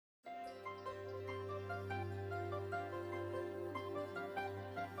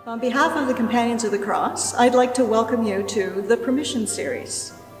On behalf of the Companions of the Cross, I'd like to welcome you to the Permission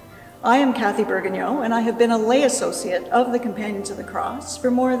Series. I am Kathy Bourguignon, and I have been a lay associate of the Companions of the Cross for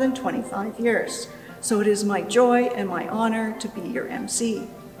more than 25 years, so it is my joy and my honor to be your MC.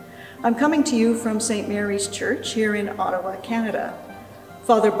 I'm coming to you from St. Mary's Church here in Ottawa, Canada.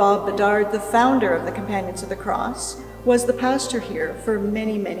 Father Bob Bedard, the founder of the Companions of the Cross, was the pastor here for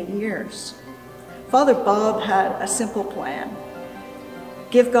many, many years. Father Bob had a simple plan.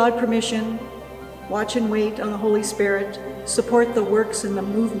 Give God permission, watch and wait on the Holy Spirit, support the works and the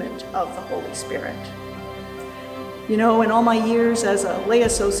movement of the Holy Spirit. You know, in all my years as a lay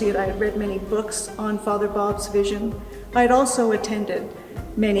associate, I had read many books on Father Bob's vision. I had also attended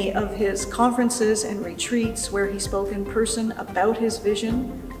many of his conferences and retreats where he spoke in person about his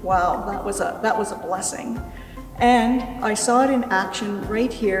vision. Wow, that was a blessing. And I saw it in action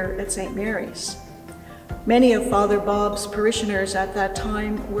right here at St. Mary's. Many of Father Bob's parishioners at that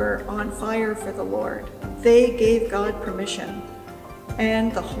time were on fire for the Lord. They gave God permission,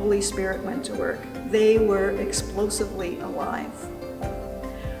 and the Holy Spirit went to work. They were explosively alive.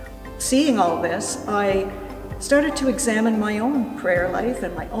 Seeing all this, I started to examine my own prayer life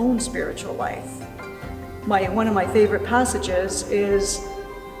and my own spiritual life. One of my favorite passages is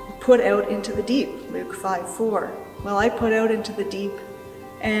put out into the deep, Luke 5:4. Well, I put out into the deep,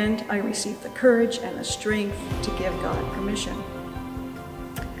 and I received the courage and the strength to give God permission.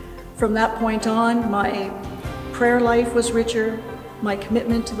 From that point on, my prayer life was richer, my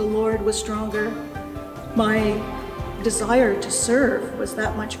commitment to the Lord was stronger, my desire to serve was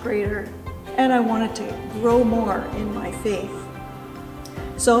that much greater, and I wanted to grow more in my faith.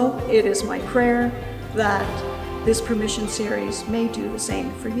 So it is my prayer that this Permission Series may do the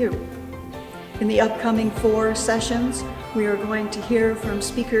same for you. In the upcoming 4 sessions, we are going to hear from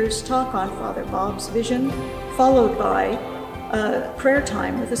speakers talk on Father Bob's vision, followed by a prayer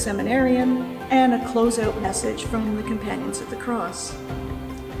time with a seminarian and a closeout message from the Companions of the Cross.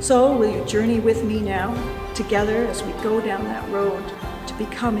 So will you journey with me now, together as we go down that road to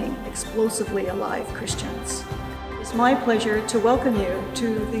becoming explosively alive Christians? It's my pleasure to welcome you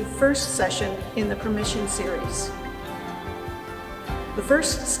to the first session in the Permission Series. The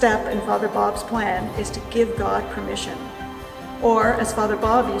first step in Father Bob's plan is to give God permission. Or, as Father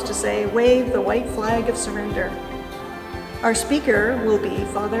Bob used to say, wave the white flag of surrender. Our speaker will be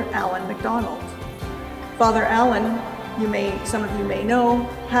Father Allan MacDonald. Father Allan, some of you may know,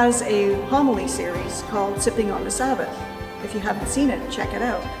 has a homily series called Sipping on the Sabbath. If you haven't seen it, check it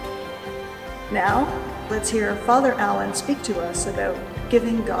out. Now, let's hear Father Allan speak to us about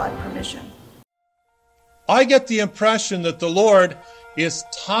giving God permission. I get the impression that the Lord is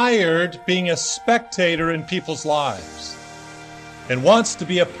tired being a spectator in people's lives and wants to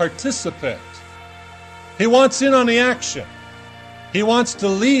be a participant. He wants in on the action. He wants to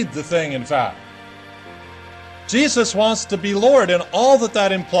lead the thing, in fact. Jesus wants to be Lord and all that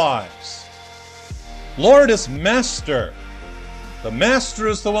that implies. Lord is master. The master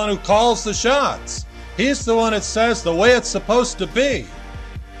is the one who calls the shots. He's the one that says the way it's supposed to be.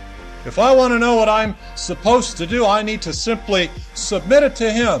 If I want to know what I'm supposed to do, I need to simply submit it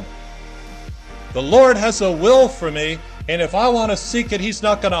to Him. The Lord has a will for me, and if I want to seek it, He's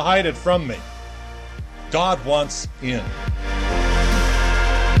not going to hide it from me. God wants in.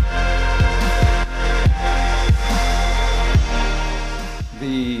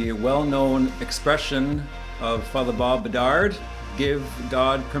 The well-known expression of Father Bob Bedard, give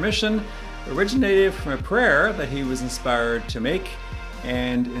God permission, originated from a prayer that he was inspired to make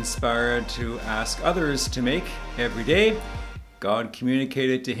and inspired to ask others to make every day. God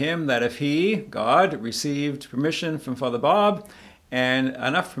communicated to him that if he, God, received permission from Father Bob and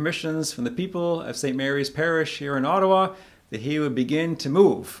enough permissions from the people of St. Mary's Parish here in Ottawa, that he would begin to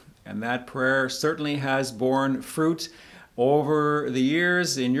move. And that prayer certainly has borne fruit over the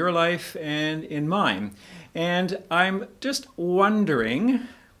years in your life and in mine. And I'm just wondering,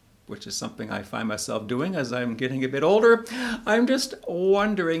 which is something I find myself doing as I'm getting a bit older, I'm just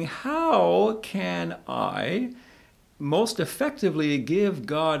wondering, how can I most effectively give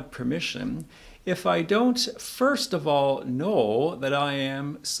God permission if I don't first of all know that I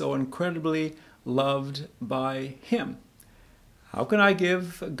am so incredibly loved by Him? How can I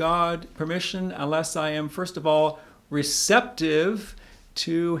give God permission unless I am first of all receptive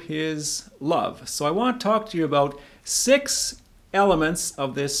to His love? So I want to talk to you about 6 elements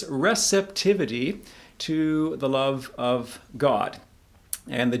of this receptivity to the love of God.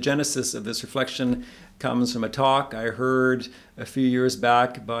 And the genesis of this reflection comes from a talk I heard a few years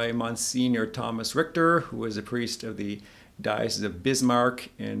back by Monsignor Thomas Richter, who was a priest of the Diocese of Bismarck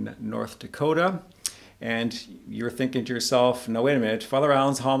in North Dakota. and you're thinking to yourself, no, wait a minute, Father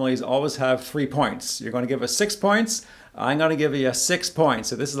Allan's homilies always have 3 points. You're going to give us 6 points? I'm going to give you 6 points.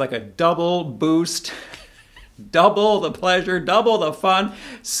 So this is like a double boost, double the pleasure, double the fun.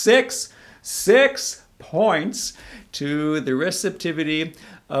 6 points to the receptivity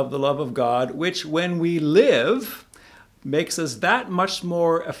of the love of God, which when we live makes us that much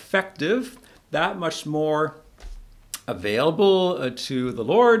more effective, that much more available to the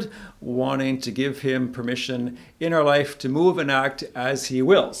Lord, wanting to give him permission in our life to move and act as he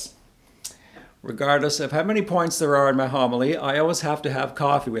wills. Regardless of how many points there are in my homily, I always have to have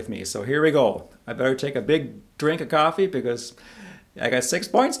coffee with me. So here we go. I better take a big drink of coffee because I got 6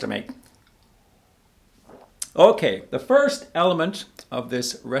 points to make. Okay, the first element of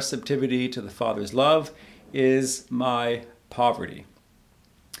this receptivity to the Father's love is my poverty.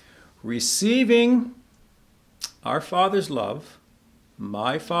 Receiving our Father's love,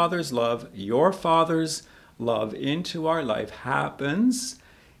 my Father's love, your Father's love into our life happens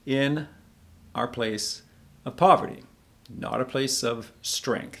in our place of poverty, not a place of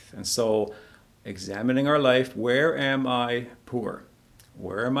strength. And so examining our life, where am I poor?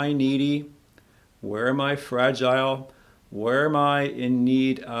 Where am I needy? Where am I fragile? Where am I in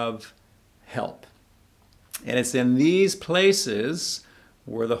need of help? And it's in these places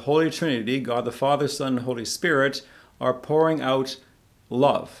where the Holy Trinity, God the Father, Son, and Holy Spirit, are pouring out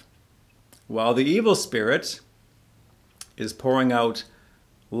love, while the evil spirit is pouring out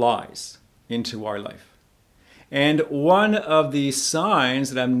lies into our life. And one of the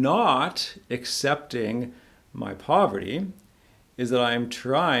signs that I'm not accepting my poverty is that I'm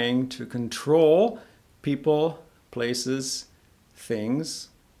trying to control people, places, things,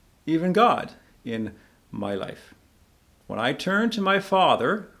 even God in my life. When I turn to my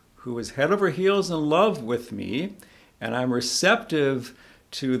Father, who is head over heels in love with me, and I'm receptive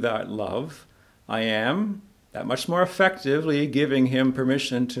to that love, I am that much more effectively giving him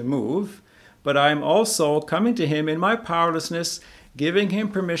permission to move, but I'm also coming to him in my powerlessness, giving him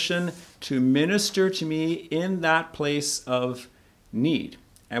permission to minister to me in that place of need.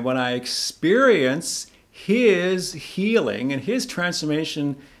 And when I experience his healing and his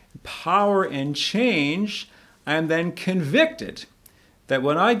transformation, power and change, I am then convicted that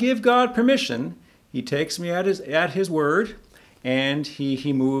when I give God permission, he takes me at his word, and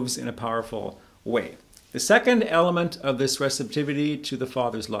he moves in a powerful way. The second element of this receptivity to the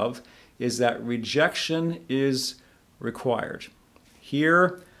Father's love is that rejection is required.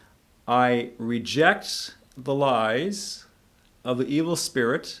 Here, I reject the lies of the evil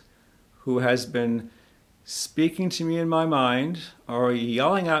spirit who has been speaking to me in my mind or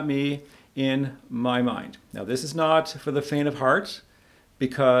yelling at me in my mind. Now, this is not for the faint of heart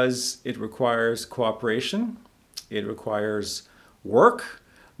because it requires cooperation, it requires work,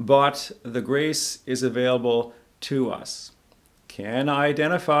 but the grace is available to us. Can I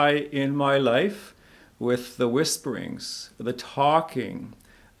identify in my life with the whisperings, the talking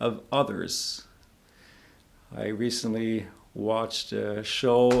of others? I recently watched a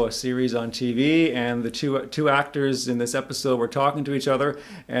series on TV, and the two actors in this episode were talking to each other,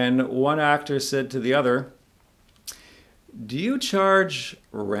 and one actor said to the other, "Do you charge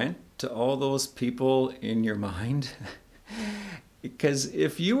rent to all those people in your mind?" Because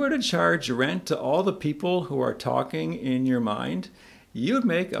if you were to charge rent to all the people who are talking in your mind, you'd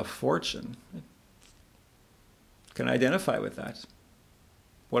make a fortune. Can I identify with that?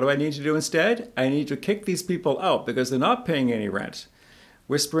 What do I need to do instead? I need to kick these people out because they're not paying any rent,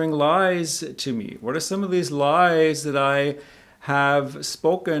 whispering lies to me. What are some of these lies that I have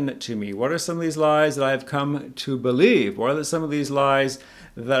spoken to me? What are some of these lies that I have come to believe? What are some of these lies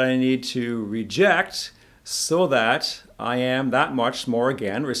that I need to reject so that I am that much more,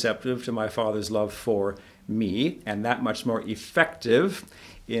 again, receptive to my Father's love for me and that much more effective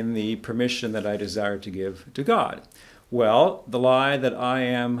in the permission that I desire to give to God? Well, the lie that I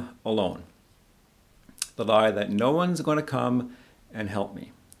am alone. The lie that no one's going to come and help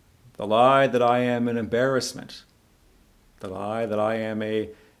me. The lie that I am an embarrassment. The lie that I am a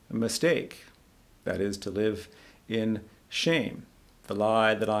mistake. That is, to live in shame. The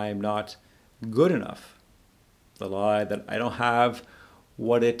lie that I am not good enough. The lie that I don't have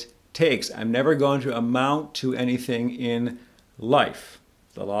what it takes. I'm never going to amount to anything in life.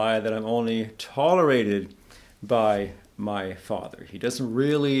 The lie that I'm only tolerated by my Father. He doesn't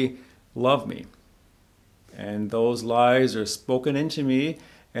really love me. And those lies are spoken into me,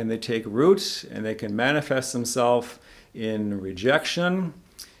 and they take root, and they can manifest themselves in rejection,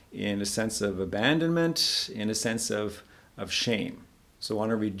 in a sense of abandonment, in a sense of shame. So I want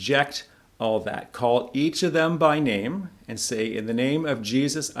to reject all that. Call each of them by name and say, in the name of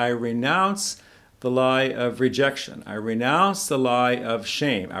Jesus, I renounce the lie of rejection. I renounce the lie of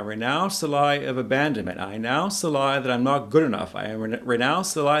shame. I renounce the lie of abandonment. I renounce the lie that I'm not good enough. I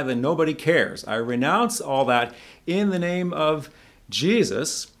renounce the lie that nobody cares. I renounce all that in the name of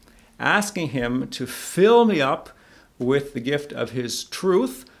Jesus, asking him to fill me up with the gift of his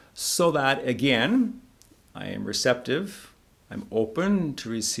truth so that, again, I am receptive, I'm open to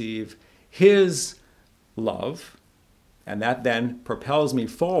receive his love, and that then propels me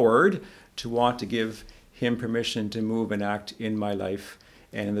forward to want to give him permission to move and act in my life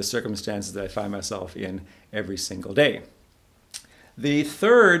and in the circumstances that I find myself in every single day. The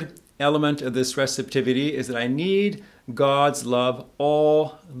third element of this receptivity is that I need God's love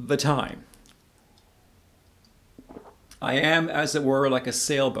all the time. I am, as it were, like a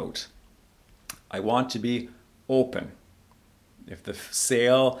sailboat. I want to be open. If the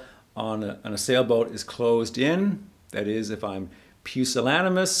sail on a sailboat is closed in, that is, if I'm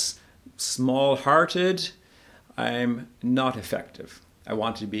pusillanimous, small-hearted, I'm not effective. I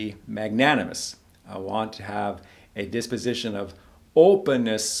want to be magnanimous. I want to have a disposition of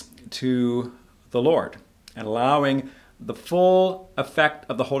openness to the Lord and allowing the full effect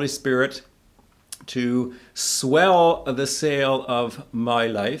of the Holy Spirit to swell the sail of my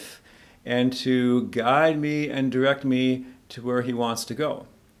life and to guide me and direct me to where he wants to go.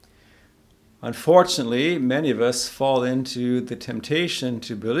 Unfortunately, many of us fall into the temptation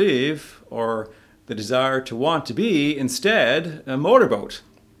to believe, or the desire to want to be, instead, a motorboat.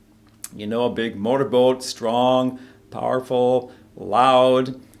 You know, a big motorboat, strong, powerful,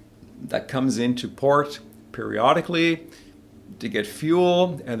 loud, that comes into port periodically to get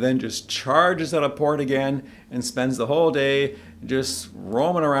fuel and then just charges out of port again and spends the whole day just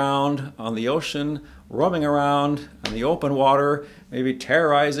roaming around on the ocean, roaming around on the open water, maybe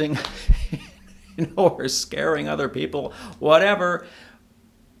terrorizing or scaring other people, whatever.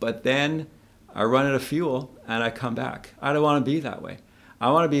 But then I run out of fuel and I come back. I don't want to be that way.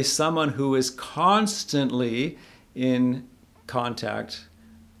 I want to be someone who is constantly in contact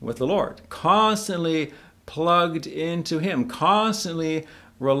with the Lord, constantly plugged into him, constantly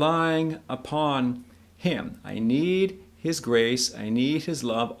relying upon him. I need his grace. I need his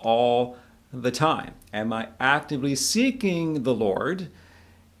love all the time. Am I actively seeking the Lord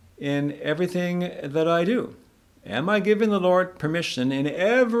in everything that I do? Am I giving the Lord permission in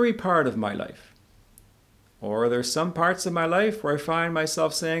every part of my life? Or are there some parts of my life where I find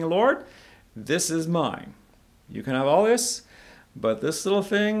myself saying, Lord, this is mine. You can have all this, but this little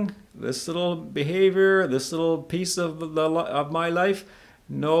thing, this little behavior, this little piece of my life,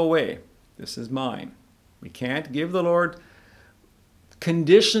 no way. This is mine. We can't give the Lord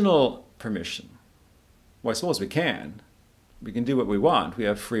conditional permission. Well, I suppose we can. We can do what we want. We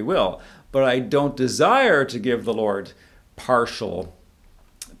have free will. But I don't desire to give the Lord partial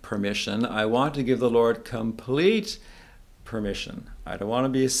permission. I want to give the Lord complete permission. I don't want to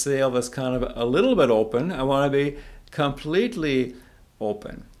be a sail that's kind of a little bit open. I want to be completely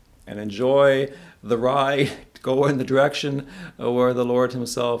open and enjoy the ride, go in the direction where the Lord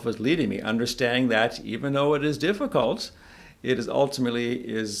himself is leading me, understanding that even though it is difficult, it is ultimately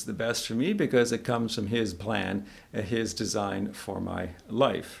is the best for me because it comes from his plan, his design for my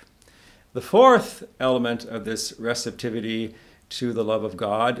life. The fourth element of this receptivity to the love of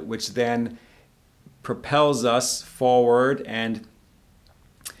God, which then propels us forward and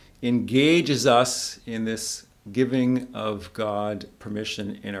engages us in this giving of God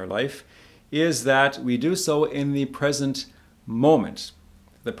permission in our life, is that we do so in the present moment.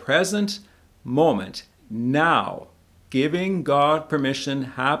 The present moment, now. Giving God permission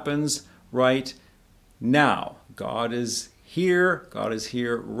happens right now. God is here. God is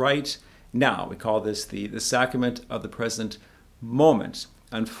here right now. We call this the sacrament of the present moment.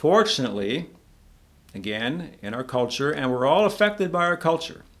 Unfortunately, again, in our culture, and we're all affected by our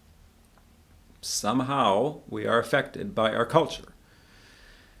culture. Somehow we are affected by our culture.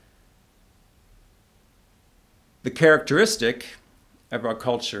 The characteristic of our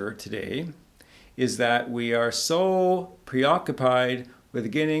culture today is that we are so preoccupied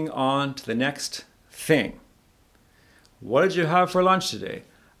with getting on to the next thing. What did you have for lunch today?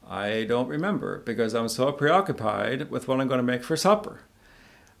 I don't remember because I'm so preoccupied with what I'm going to make for supper.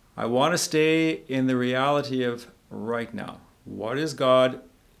 I want to stay in the reality of right now. What is God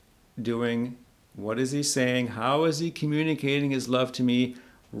doing? What is he saying? How is he communicating his love to me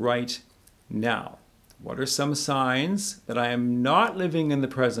right now? What are some signs that I am not living in the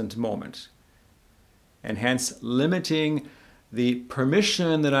present moment, and hence limiting the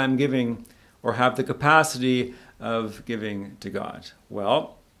permission that I'm giving or have the capacity of giving to God?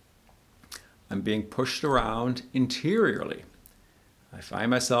 Well, I'm being pushed around interiorly. I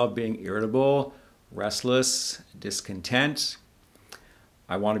find myself being irritable restless, discontent.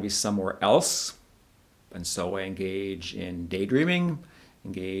 I want to be somewhere else. And so I engage in daydreaming,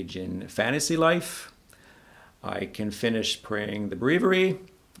 engage in fantasy life. I can finish praying the breviary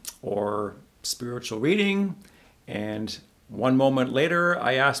or spiritual reading, and one moment later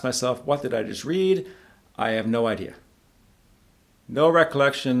I ask myself, what did I just read? I have no idea. No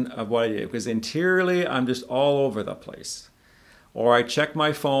recollection of what I did, because interiorly I'm just all over the place. Or I check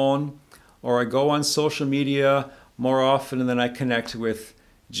my phone, or I go on social media more often than I connect with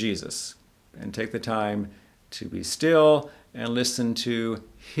Jesus and take the time to be still and listen to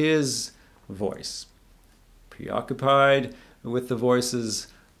his voice. Preoccupied with the voices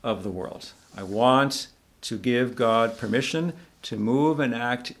of the world. I want to give God permission to move and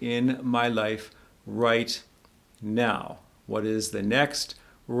act in my life right now. What is the next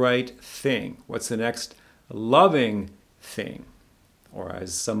right thing? What's the next loving thing? Or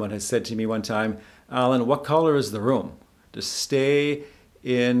as someone has said to me one time, Allan, what color is the room? To stay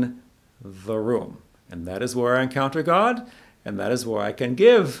in the room. And that is where I encounter God, and that is where I can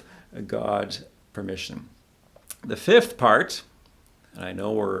give God permission. The fifth part, and I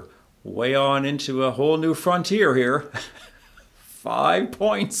know we're way on into a whole new frontier here. 5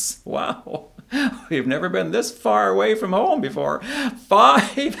 points. Wow. We've never been this far away from home before.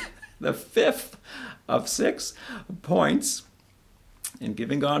 5, the fifth of 6 points in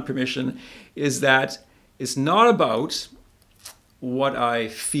giving God permission is that it's not about what I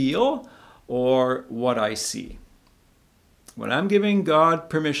feel or what I see. When I'm giving God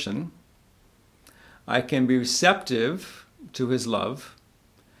permission, I can be receptive to his love,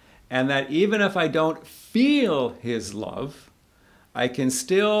 and that even if I don't feel his love, I can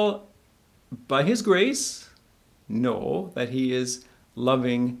still, by his grace, know that he is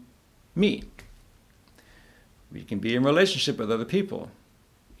loving me. We can be in relationship with other people,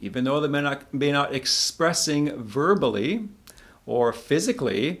 even though they may not expressing verbally or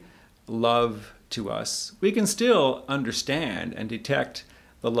physically love to us. We can still understand and detect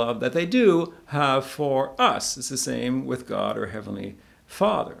the love that they do have for us. It's the same with God, our Heavenly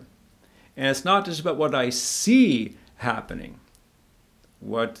Father. And it's not just about what I see happening.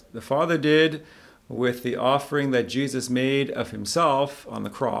 What the Father did with the offering that Jesus made of himself on the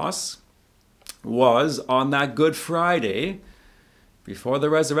cross was on that Good Friday, before the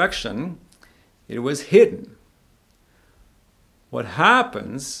resurrection, it was hidden. What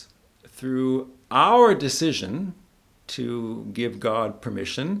happens through our decision to give God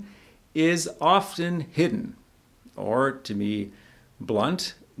permission is often hidden, or to be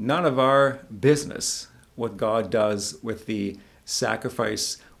blunt, none of our business what God does with the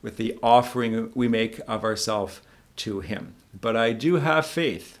sacrifice, with the offering we make of ourselves to him. But I do have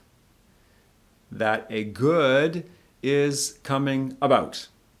faith that a good is coming about.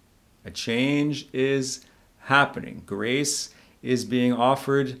 A change is happening. Grace is being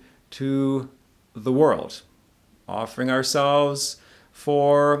offered to the world. Offering ourselves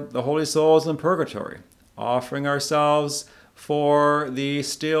for the holy souls in purgatory. Offering ourselves for the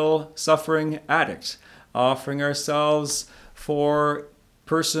still suffering addict. Offering ourselves for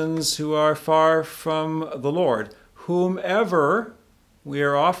persons who are far from the Lord. Whomever we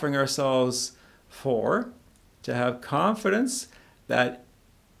are offering ourselves for, to have confidence that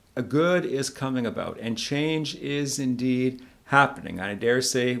a good is coming about and change is indeed happening. I dare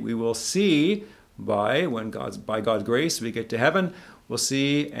say we will see by God's grace we get to heaven, we'll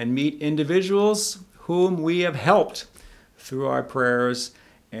see and meet individuals whom we have helped through our prayers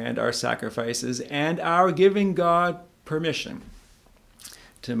and our sacrifices and our giving God permission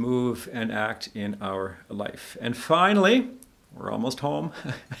to move and act in our life. And finally, we're almost home.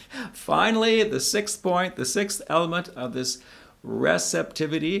 Finally, the sixth point, the sixth element of this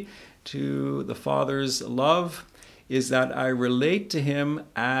receptivity to the Father's love is that I relate to him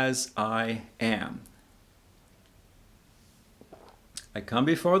as I am. I come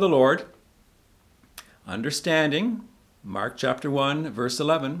before the Lord, understanding, Mark chapter 1, verse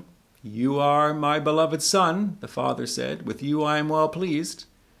 11, "You are my beloved Son," the Father said, "with you I am well pleased.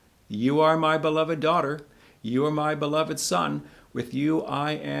 You are my beloved daughter. You are my beloved Son. With you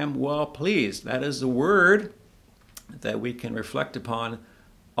I am well pleased." That is the word that we can reflect upon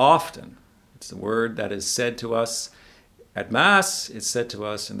often. It's the word that is said to us at Mass. It's said to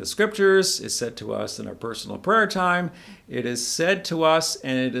us in the Scriptures. It's said to us in our personal prayer time. It is said to us,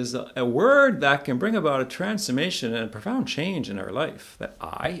 and it is a word that can bring about a transformation and a profound change in our life. That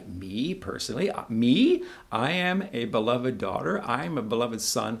me personally, I am a beloved daughter. I am a beloved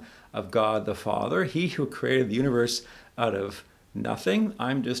Son of God the Father. He who created the universe out of nothing.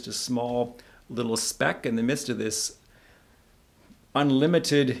 I'm just a small little speck in the midst of this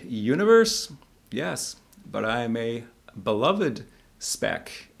unlimited universe. Yes, but I am a beloved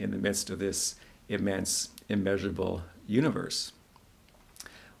speck in the midst of this immense, immeasurable universe.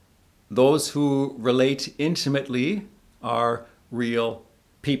 Those who relate intimately are real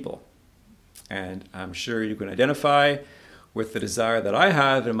people. And I'm sure you can identify with the desire that I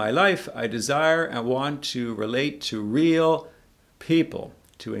have in my life. I desire and want to relate to real people,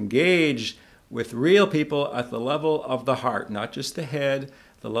 to engage with real people at the level of the heart, not just the head,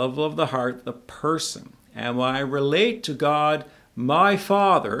 the level of the heart, the person. And when I relate to God, my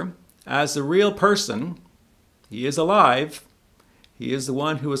Father, as a real person, He is alive. He is the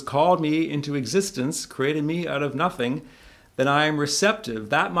one who has called me into existence, created me out of nothing, then I am receptive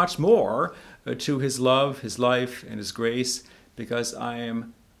that much more to His love, His life, and His grace, because I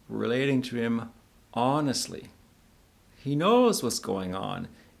am relating to Him honestly. He knows what's going on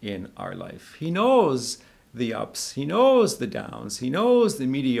in our life. He knows the ups. He knows the downs. He knows the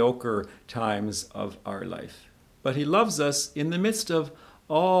mediocre times of our life. But He loves us in the midst of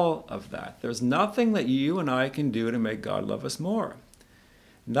all of that. There's nothing that you and I can do to make God love us more.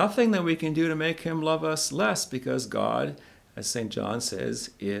 Nothing that we can do to make Him love us less, because God, as St. John says,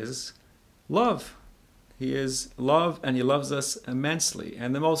 is love. He is love, and He loves us immensely.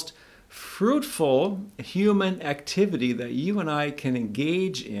 And the most fruitful human activity that you and I can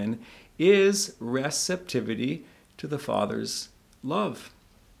engage in is receptivity to the Father's love.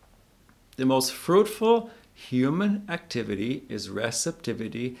 The most fruitful human activity is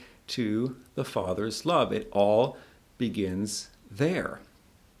receptivity to the Father's love. It all begins there.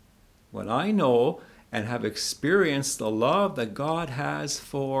 When I know and have experienced the love that God has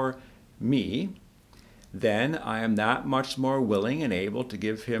for me, then I am that much more willing and able to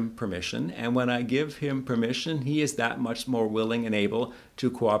give Him permission. And when I give Him permission, He is that much more willing and able to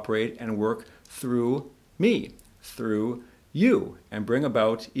cooperate and work through me, through you, and bring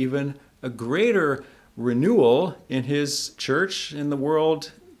about even a greater renewal in His church in the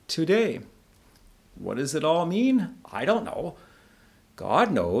world today. What does it all mean? I don't know.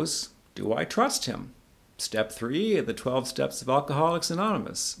 God knows. Do I trust Him? Step 3 of the 12 steps of Alcoholics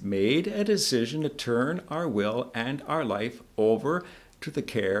Anonymous. Made a decision to turn our will and our life over to the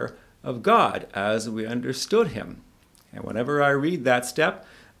care of God as we understood Him. And whenever I read that step,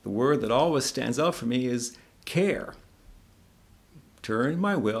 the word that always stands out for me is care. Turn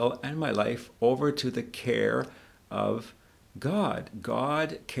my will and my life over to the care of God.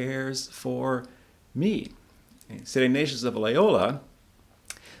 God cares for me. St. Ignatius of Loyola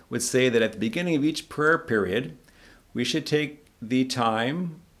would say that at the beginning of each prayer period, we should take the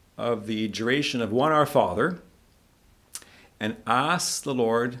time of the duration of one Our Father and ask the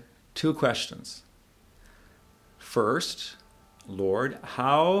Lord 2 questions. First, Lord,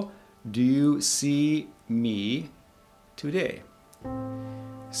 how do you see me today?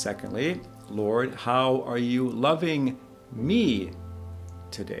 Secondly, Lord, how are you loving me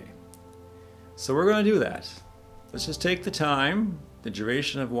today? So we're going to do that. Let's just take the time, the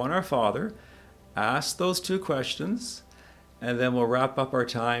duration of one Our Father, ask those 2 questions, and then we'll wrap up our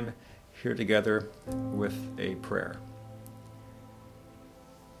time here together with a prayer.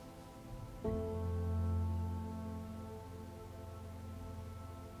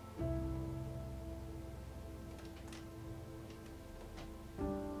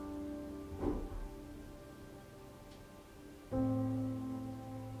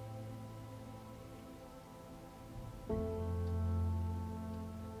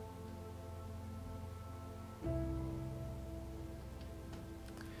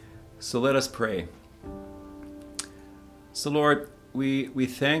 So let us pray. So Lord, we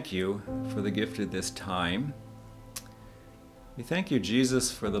thank you for the gift of this time. We thank you,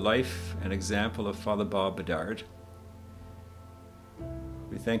 Jesus, for the life and example of Father Bob Bedard.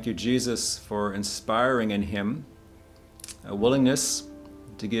 We thank you, Jesus, for inspiring in him a willingness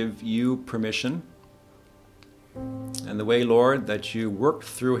to give you permission, and the way, Lord, that you worked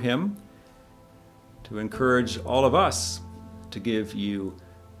through him to encourage all of us to give you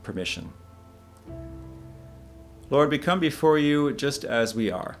permission. Lord, we come before you just as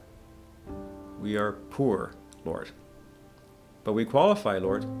we are. We are poor, Lord. But we qualify,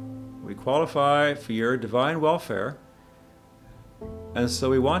 Lord. We qualify for your divine welfare. And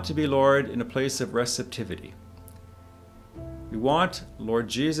so we want to be, Lord, in a place of receptivity. We want, Lord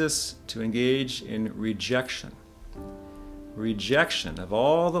Jesus, to engage in rejection. Rejection of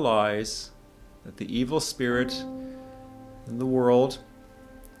all the lies that the evil spirit in the world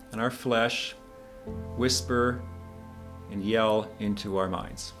and our flesh whisper and yell into our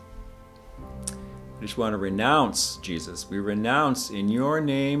minds. We just want to renounce, Jesus. We renounce in your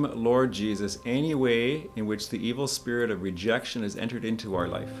name, Lord Jesus, any way in which the evil spirit of rejection has entered into our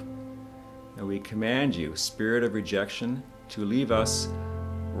life. And we command you, spirit of rejection, to leave us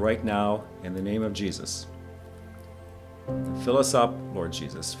right now in the name of Jesus. Fill us up, Lord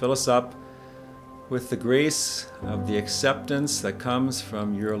Jesus. Fill us up with the grace of the acceptance that comes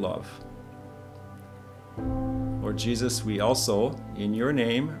from your love. Lord Jesus, we also, in your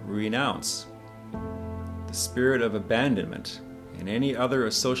name, renounce the spirit of abandonment and any other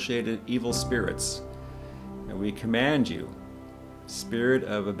associated evil spirits. And we command you, spirit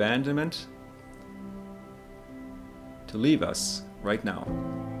of abandonment, to leave us right now.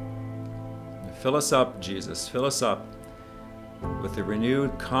 Fill us up, Jesus. Fill us up with a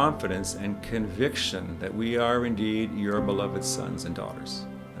renewed confidence and conviction that we are indeed your beloved sons and daughters,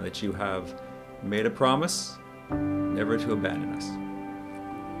 and that you have made a promise never to abandon us.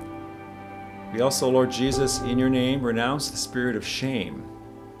 We also, Lord Jesus, in your name, renounce the spirit of shame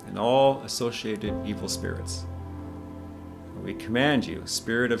and all associated evil spirits. We command you,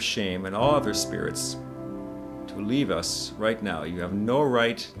 spirit of shame and all other spirits, to leave us right now. You have no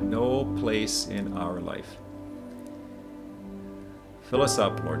right, no place in our life. Fill us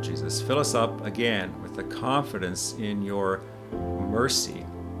up, Lord Jesus. Fill us up again with the confidence in your mercy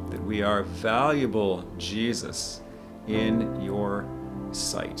that we are valuable, Jesus, in your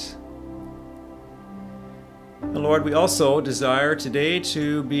sight. And Lord, we also desire today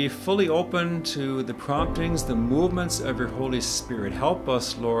to be fully open to the promptings, the movements of your Holy Spirit. Help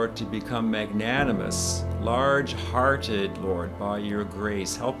us, Lord, to become magnanimous, large-hearted, Lord, by your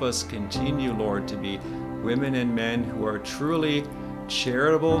grace. Help us continue, Lord, to be women and men who are truly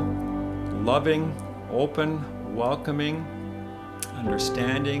charitable, loving, open, welcoming,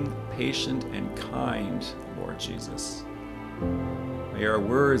 understanding, patient, and kind, Lord Jesus. May our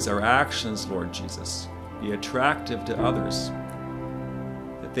words, our actions, Lord Jesus, be attractive to others,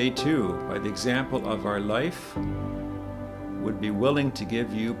 that they too, by the example of our life, would be willing to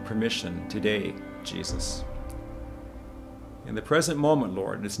give you permission today, Jesus. In the present moment,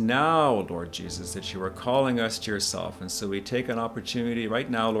 Lord, it's now, Lord Jesus, that you are calling us to yourself. And so we take an opportunity right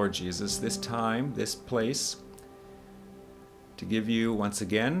now, Lord Jesus, this time, this place, to give you once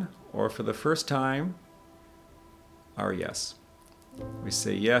again, or for the first time, our yes. We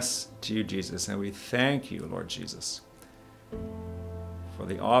say yes to you, Jesus, and we thank you, Lord Jesus, for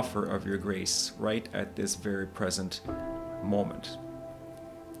the offer of your grace right at this very present moment.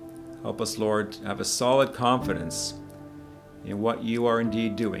 Help us, Lord, to have a solid confidence in what you are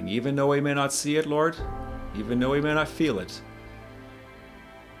indeed doing, even though we may not see it, Lord, even though we may not feel it.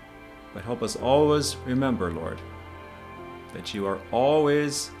 But help us always remember, Lord, that you are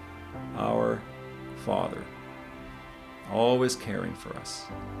always our Father, always caring for us.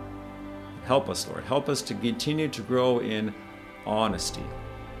 Help us, Lord. Help us to continue to grow in honesty.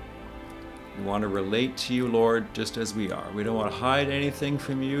 We want to relate to you, Lord, just as we are. We don't want to hide anything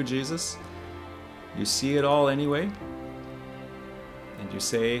from you, Jesus. You see it all anyway. And you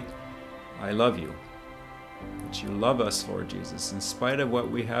say, I love you. That you love us, Lord Jesus, in spite of what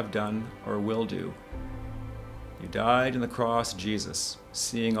we have done or will do. You died on the cross, Jesus,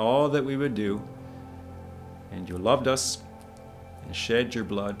 seeing all that we would do, and you loved us and shed your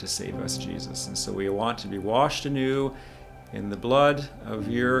blood to save us, Jesus. And so we want to be washed anew in the blood of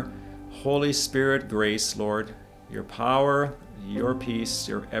your Holy Spirit grace, Lord, your power, your peace,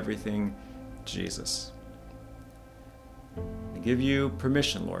 your everything, Jesus. I give you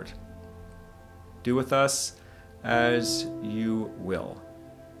permission, Lord. Do with us as you will.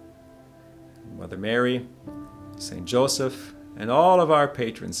 Mother Mary, Saint Joseph, and all of our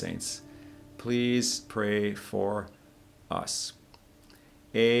patron saints, please pray for us.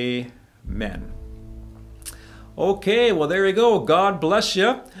 Amen. Okay, well, there you go. God bless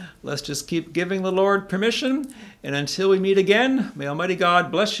you. Let's just keep giving the Lord permission. And until we meet again, may Almighty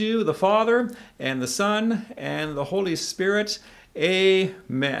God bless you, the Father, and the Son, and the Holy Spirit.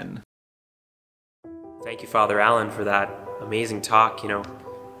 Amen. Thank you, Father Allan, for that amazing talk. You know,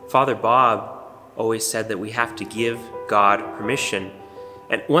 Father Bob always said that we have to give God permission.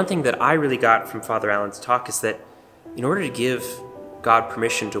 And one thing that I really got from Father Allan's talk is that in order to give God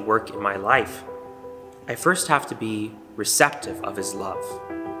permission to work in my life, I first have to be receptive of his love.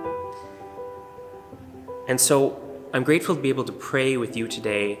 And so I'm grateful to be able to pray with you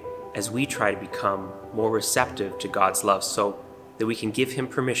today as we try to become more receptive to God's love so that we can give him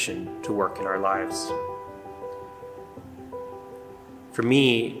permission to work in our lives. For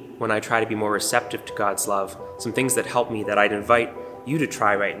me, when I try to be more receptive to God's love, some things that help me that I'd invite you to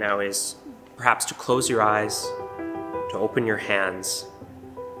try right now is perhaps to close your eyes, to open your hands,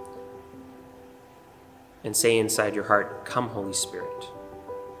 and say inside your heart, "Come, Holy Spirit."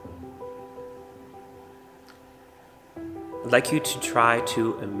 I'd like you to try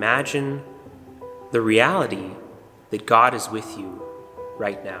to imagine the reality that God is with you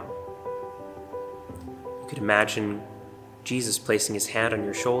right now. You could imagine Jesus placing his hand on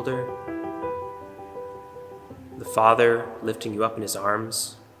your shoulder, the Father lifting you up in his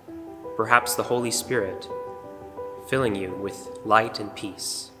arms, perhaps the Holy Spirit filling you with light and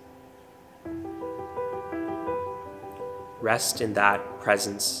peace. Rest in that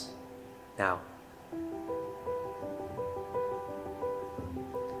presence now.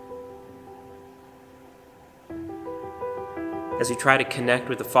 As you try to connect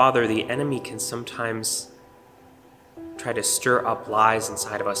with the Father, the enemy can sometimes try to stir up lies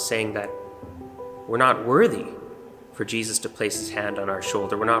inside of us, saying that we're not worthy for Jesus to place his hand on our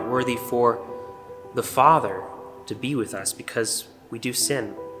shoulder. We're not worthy for the Father to be with us because we do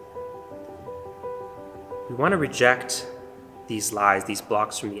sin. We want to reject these lies, these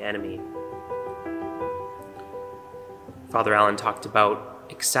blocks from the enemy. Father Allan talked about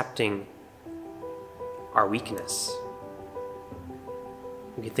accepting our weakness.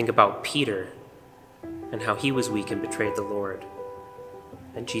 We can think about Peter and how he was weak and betrayed the Lord,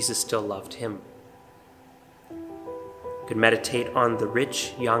 and Jesus still loved him. We could meditate on the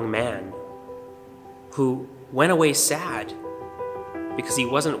rich young man who went away sad because he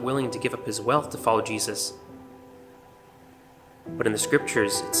wasn't willing to give up his wealth to follow Jesus. But in the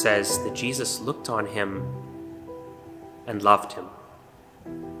scriptures it says that Jesus looked on him and loved him.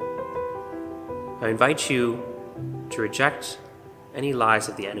 I invite you to reject any lies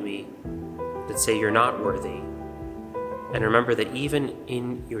of the enemy that say you're not worthy. And remember that even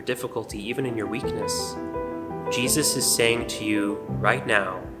in your difficulty, even in your weakness, Jesus is saying to you right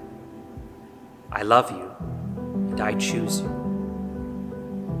now, I love you and I choose you.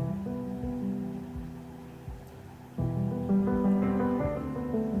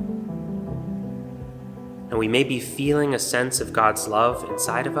 And we may be feeling a sense of God's love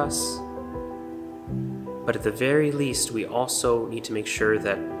inside of us, but at the very least, we also need to make sure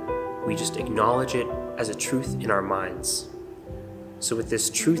that we just acknowledge it as a truth in our minds. So with this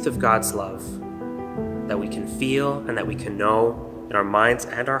truth of God's love that we can feel and that we can know in our minds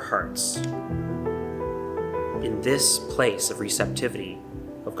and our hearts, in this place of receptivity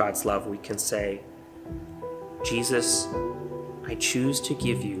of God's love, we can say, Jesus, I choose to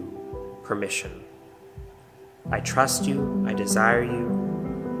give you permission. I trust you, I desire you.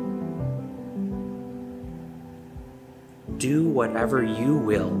 Do whatever you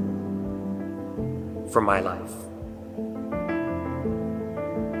will for my life.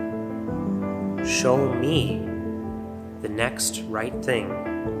 Show me the next right thing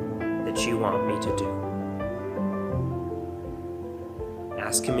that you want me to do.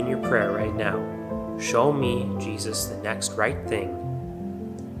 Ask him in your prayer right now. Show me, Jesus, the next right thing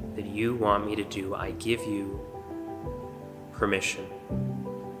that you want me to do. I give you permission.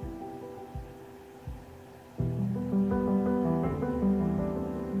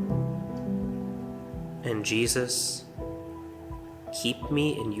 And Jesus, keep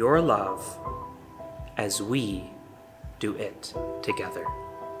me in your love as we do it together.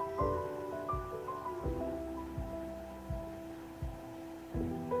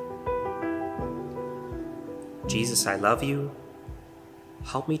 Jesus, I love you.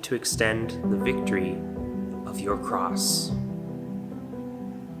 Help me to extend the victory of your cross.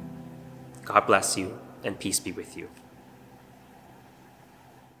 God bless you, and peace be with you.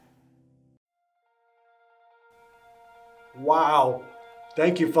 Wow.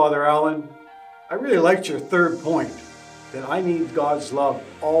 Thank you, Father Allan. I really liked your third point, that I need God's love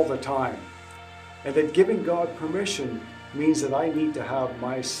all the time, and that giving God permission means that I need to have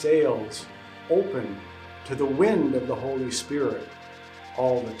my sails open to the wind of the Holy Spirit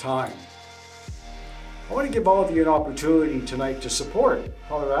all the time. I want to give all of you an opportunity tonight to support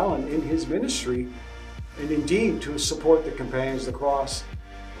Father Allan in his ministry, and indeed to support the Companions of the Cross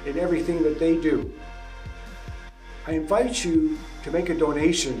in everything that they do. I invite you to make a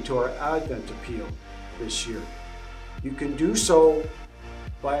donation to our Advent Appeal this year. You can do so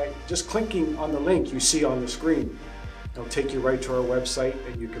by just clicking on the link you see on the screen. It'll take you right to our website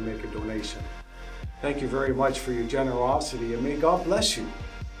and you can make a donation. Thank you very much for your generosity, and may God bless you.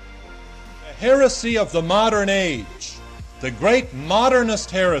 The heresy of the modern age, the great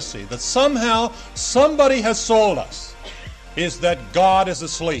modernist heresy that somehow somebody has sold us, is that God is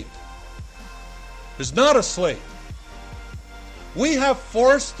asleep. He's not asleep. We have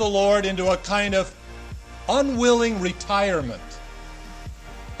forced the Lord into a kind of unwilling retirement,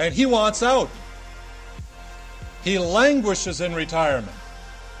 and he wants out. He languishes in retirement,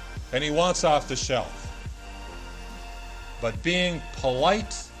 and he wants off the shelf. But being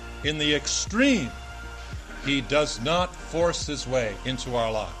polite in the extreme, he does not force his way into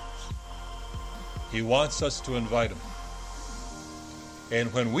our lives. He wants us to invite him.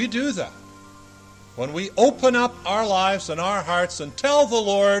 And when we do that, when we open up our lives and our hearts and tell the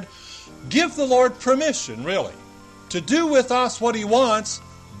Lord, give the Lord permission, really, to do with us what he wants,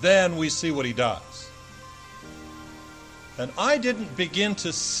 then we see what he does. And I didn't begin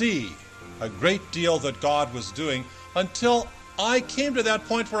to see a great deal that God was doing until I came to that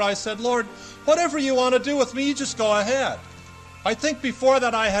point where I said, Lord, whatever you want to do with me, you just go ahead. I think before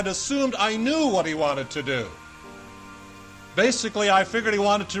that I had assumed I knew what he wanted to do. Basically, I figured he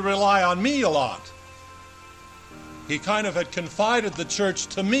wanted to rely on me a lot. He kind of had confided the church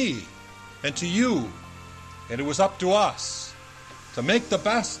to me and to you, and it was up to us to make the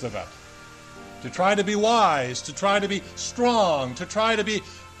best of it, to try to be wise, to try to be strong, to try to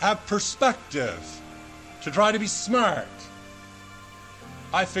have perspective, to try to be smart.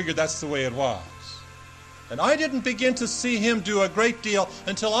 I figured that's the way it was. And I didn't begin to see him do a great deal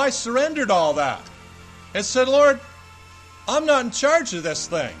until I surrendered all that and said, Lord, I'm not in charge of this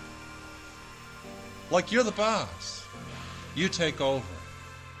thing. Like, you're the boss. You take over.